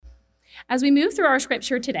As we move through our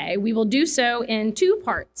scripture today, we will do so in two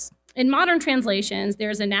parts. In modern translations,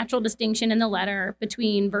 there's a natural distinction in the letter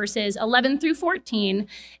between verses 11 through 14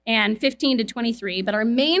 and 15 to 23, but our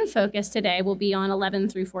main focus today will be on 11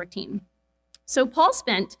 through 14. So Paul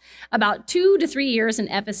spent about 2 to 3 years in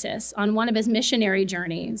Ephesus on one of his missionary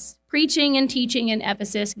journeys, preaching and teaching in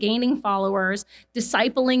Ephesus, gaining followers,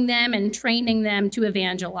 discipling them and training them to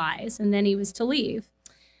evangelize, and then he was to leave.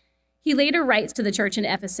 He later writes to the church in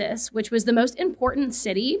Ephesus, which was the most important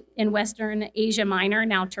city in Western Asia Minor,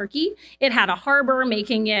 now Turkey. It had a harbor,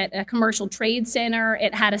 making it a commercial trade center.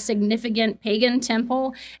 It had a significant pagan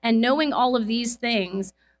temple. And knowing all of these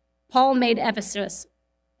things, Paul made Ephesus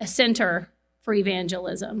a center for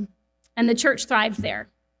evangelism. And the church thrived there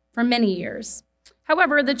for many years.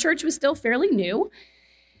 However, the church was still fairly new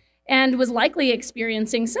and was likely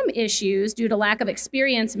experiencing some issues due to lack of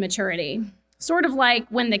experience and maturity. Sort of like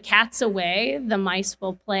when the cat's away, the mice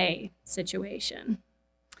will play situation.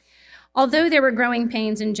 Although there were growing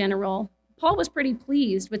pains in general, Paul was pretty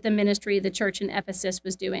pleased with the ministry the church in Ephesus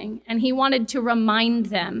was doing, and he wanted to remind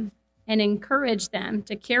them and encourage them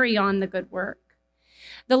to carry on the good work.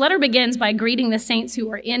 The letter begins by greeting the saints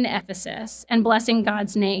who are in Ephesus and blessing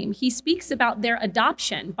God's name. He speaks about their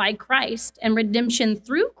adoption by Christ and redemption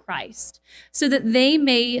through Christ so that they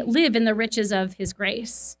may live in the riches of his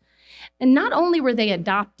grace. And not only were they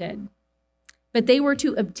adopted, but they were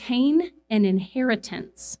to obtain an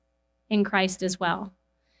inheritance in Christ as well.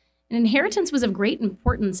 An inheritance was of great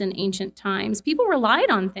importance in ancient times. People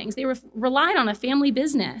relied on things. They relied on a family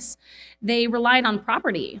business. They relied on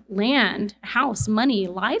property, land, house, money,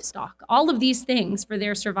 livestock, all of these things for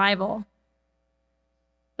their survival.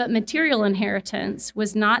 But material inheritance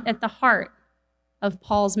was not at the heart of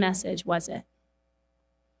Paul's message, was it?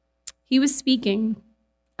 He was speaking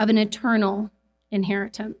of an eternal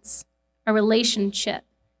inheritance, a relationship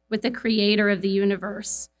with the creator of the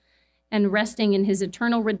universe, and resting in his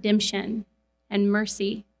eternal redemption and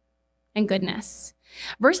mercy and goodness.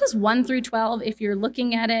 Verses 1 through 12, if you're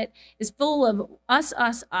looking at it, is full of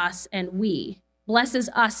us, and we. Blesses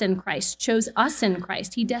us in Christ, chose us in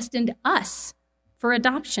Christ. He destined us for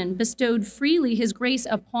adoption, bestowed freely his grace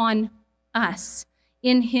upon us.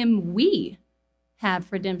 In him we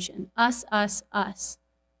have redemption. Us.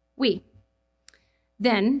 We.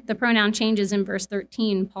 Then the pronoun changes in verse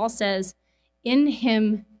 13. Paul says, in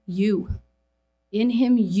him you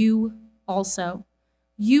also.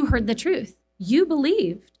 You heard the truth. You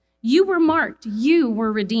believed. You were marked. You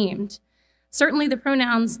were redeemed. Certainly the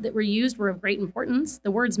pronouns that were used were of great importance.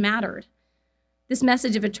 The words mattered. This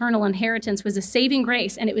message of eternal inheritance was a saving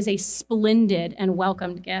grace, and it was a splendid and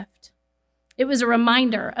welcomed gift. It was a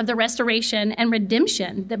reminder of the restoration and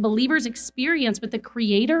redemption that believers experience with the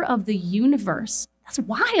creator of the universe. That's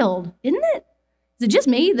wild, isn't it? Is it just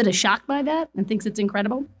me that is shocked by that and thinks it's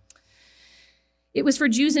incredible? It was for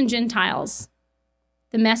Jews and Gentiles.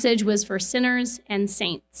 The message was for sinners and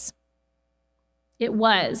saints. It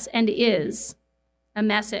was and is a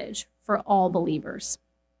message for all believers.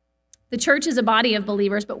 The church is a body of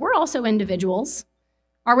believers, but we're also individuals.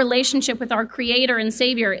 Our relationship with our Creator and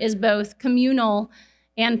Savior is both communal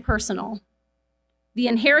and personal. The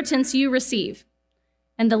inheritance you receive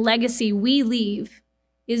and the legacy we leave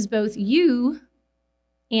is both you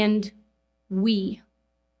and we.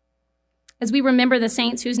 As we remember the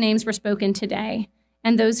saints whose names were spoken today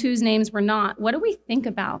and those whose names were not, what do we think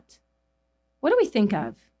about? What do we think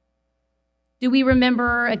of? Do we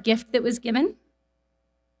remember a gift that was given?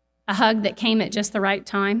 A hug that came at just the right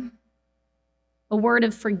time? A word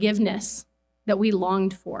of forgiveness that we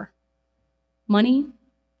longed for? Money,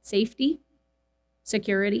 safety,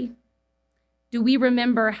 security? Do we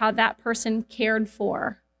remember how that person cared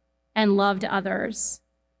for and loved others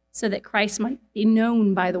so that Christ might be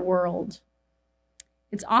known by the world?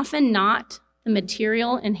 It's often not the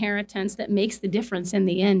material inheritance that makes the difference in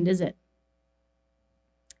the end, is it?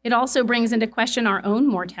 It also brings into question our own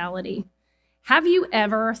mortality. Have you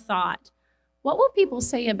ever thought, what will people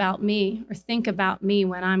say about me or think about me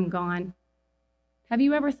when I'm gone? Have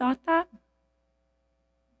you ever thought that?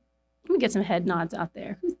 Let me get some head nods out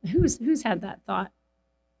there. Who's had that thought?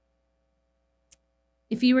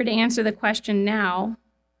 If you were to answer the question now,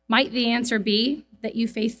 might the answer be that you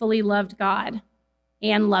faithfully loved God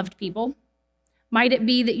and loved people? Might it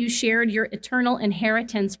be that you shared your eternal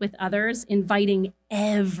inheritance with others, inviting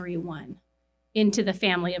everyone into the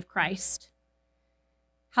family of Christ?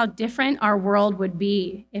 How different our world would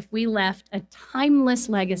be if we left a timeless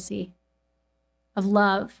legacy of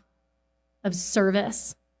love, of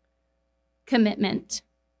service, commitment,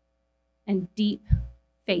 and deep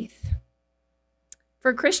faith.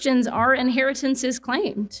 For Christians, our inheritance is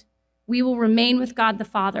claimed. We will remain with God the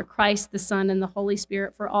Father, Christ the Son, and the Holy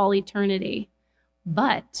Spirit for all eternity.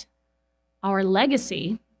 But our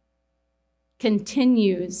legacy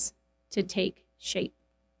continues to take shape.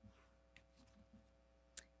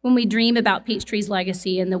 When we dream about Peachtree's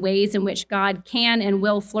legacy and the ways in which God can and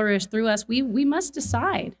will flourish through us, we must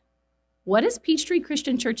decide, what is Peachtree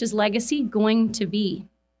Christian Church's legacy going to be?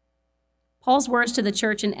 Paul's words to the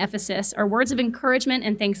church in Ephesus are words of encouragement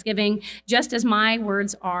and thanksgiving, just as my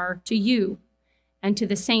words are to you and to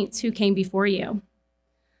the saints who came before you.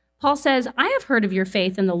 Paul says, I have heard of your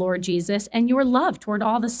faith in the Lord Jesus and your love toward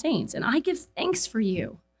all the saints, and I give thanks for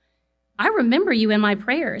you. I remember you in my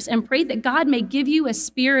prayers and pray that God may give you a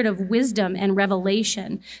spirit of wisdom and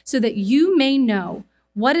revelation so that you may know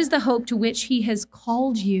what is the hope to which he has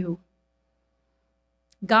called you.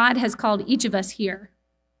 God has called each of us here,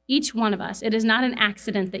 each one of us. It is not an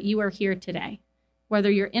accident that you are here today.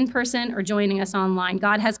 Whether you're in person or joining us online,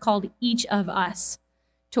 God has called each of us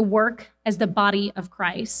to work as the body of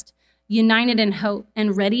Christ, united in hope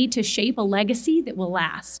and ready to shape a legacy that will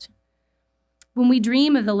last. When we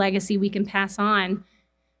dream of the legacy we can pass on,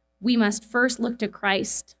 we must first look to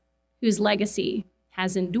Christ, whose legacy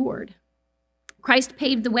has endured. Christ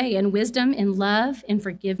paved the way in wisdom, in love, in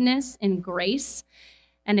forgiveness, in grace,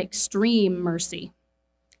 and extreme mercy.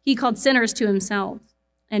 He called sinners to himself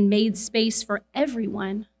and made space for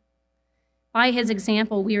everyone. By his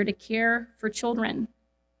example, we are to care for children,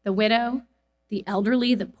 the widow, the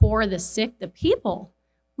elderly, the poor, the sick, the people.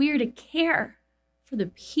 We are to care for the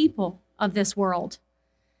people of this world.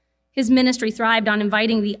 His ministry thrived on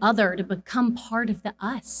inviting the other to become part of the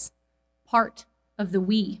us, part of the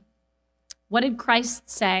we. What did Christ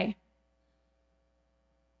say?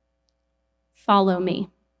 Follow me.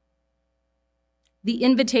 The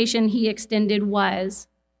invitation he extended was,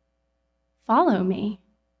 follow me.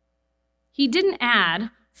 He didn't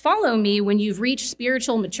add, follow me when you've reached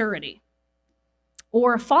spiritual maturity,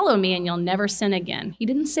 or follow me and you'll never sin again. He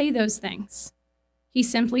didn't say those things. He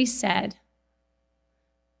simply said,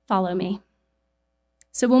 follow me.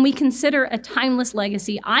 So when we consider a timeless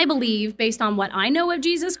legacy, I believe, based on what I know of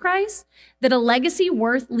Jesus Christ, that a legacy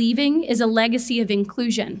worth leaving is a legacy of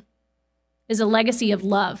inclusion, is a legacy of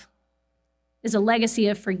love, is a legacy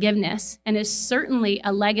of forgiveness, and is certainly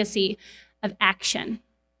a legacy of action.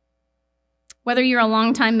 Whether you're a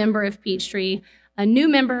longtime member of Peachtree, a new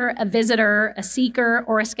member, a visitor, a seeker,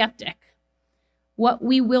 or a skeptic, what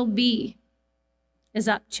we will be is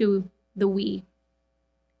up to the we.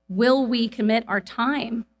 Will we commit our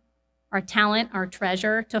time, our talent, our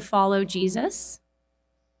treasure to follow Jesus?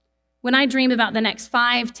 When I dream about the next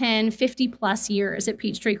 5, 10, 50 plus years at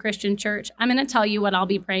Peachtree Christian Church, I'm going to tell you what I'll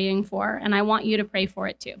be praying for, and I want you to pray for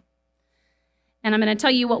it too. And I'm going to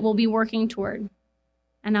tell you what we'll be working toward,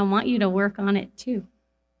 and I want you to work on it too.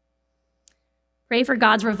 Pray for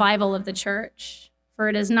God's revival of the church, for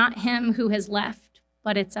it is not him who has left,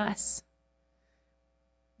 but it's us.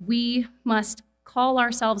 We must call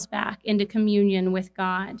ourselves back into communion with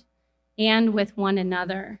God and with one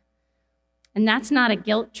another. And that's not a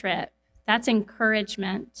guilt trip. That's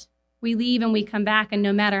encouragement. We leave and we come back, and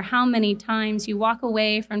no matter how many times you walk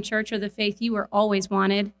away from church or the faith, you are always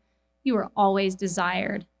wanted. You are always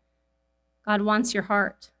desired. God wants your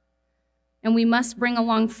heart. And we must bring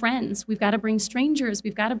along friends. We've got to bring strangers.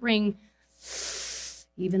 We've got to bring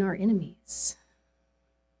even our enemies.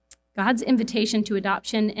 God's invitation to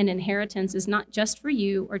adoption and inheritance is not just for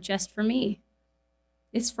you or just for me.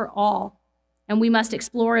 It's for all. And we must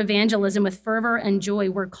explore evangelism with fervor and joy.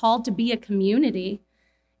 We're called to be a community,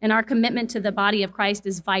 and our commitment to the body of Christ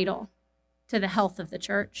is vital to the health of the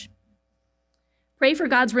church. Pray for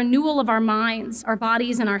God's renewal of our minds, our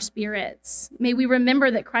bodies, and our spirits. May we remember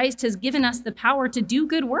that Christ has given us the power to do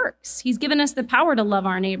good works. He's given us the power to love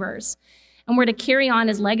our neighbors. And we're to carry on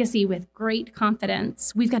his legacy with great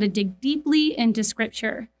confidence. We've got to dig deeply into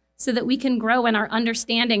Scripture so that we can grow in our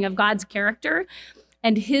understanding of God's character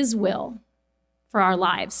and his will for our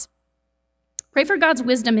lives. Pray for God's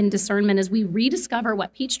wisdom and discernment as we rediscover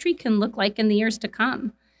what Peachtree can look like in the years to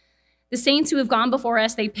come. The saints who have gone before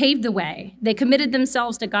us, they paved the way. They committed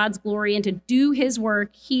themselves to God's glory and to do his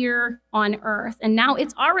work here on earth. And now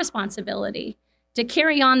it's our responsibility to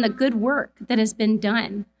carry on the good work that has been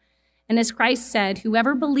done. And as Christ said,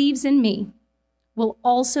 whoever believes in me will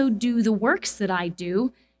also do the works that I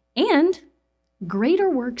do, and greater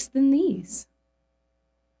works than these.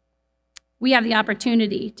 We have the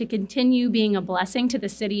opportunity to continue being a blessing to the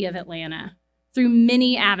city of Atlanta through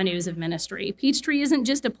many avenues of ministry. Peachtree isn't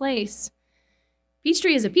just a place.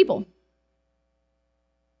 Peachtree is a people.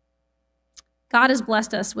 God has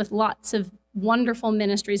blessed us with lots of wonderful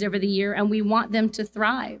ministries over the year, and we want them to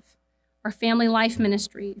thrive. our Family Life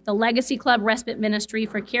Ministry, the Legacy Club Respite Ministry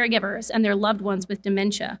for caregivers and their loved ones with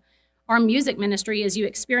dementia. Our music ministry, as you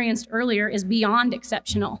experienced earlier, is beyond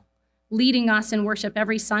exceptional, leading us in worship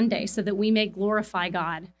every Sunday so that we may glorify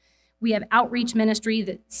God. We have outreach ministry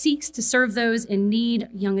that seeks to serve those in need,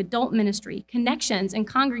 young adult ministry, connections, and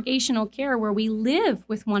congregational care where we live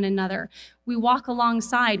with one another. We walk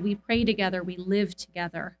alongside, we pray together, we live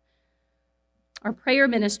together. Our prayer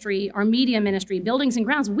ministry, our media ministry, buildings and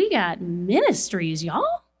grounds, we got ministries,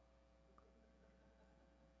 y'all.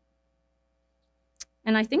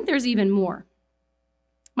 And I think there's even more.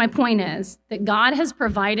 My point is that God has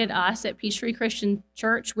provided us at Peachtree Christian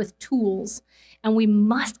Church with tools, and we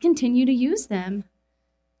must continue to use them,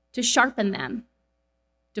 to sharpen them,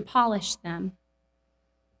 to polish them.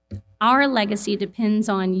 Our legacy depends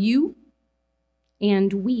on you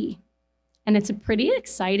and we. And it's a pretty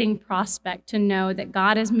exciting prospect to know that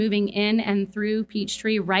God is moving in and through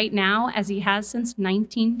Peachtree right now as he has since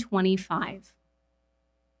 1925.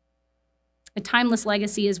 A timeless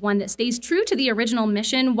legacy is one that stays true to the original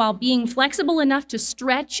mission while being flexible enough to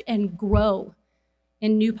stretch and grow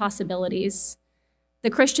in new possibilities. The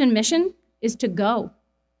Christian mission is to go.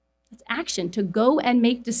 It's action, to go and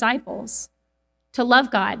make disciples, to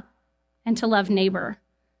love God and to love neighbor,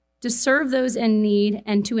 to serve those in need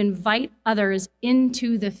and to invite others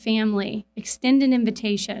into the family. Extend an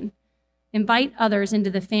invitation. Invite others into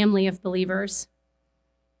the family of believers.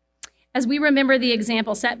 As we remember the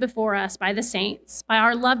example set before us by the saints, by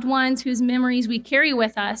our loved ones whose memories we carry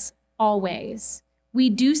with us always, we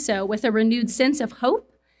do so with a renewed sense of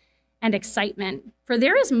hope and excitement. For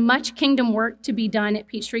there is much kingdom work to be done at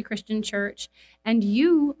Peachtree Christian Church, and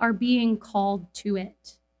you are being called to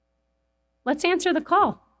it. Let's answer the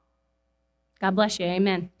call. God bless you.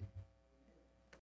 Amen.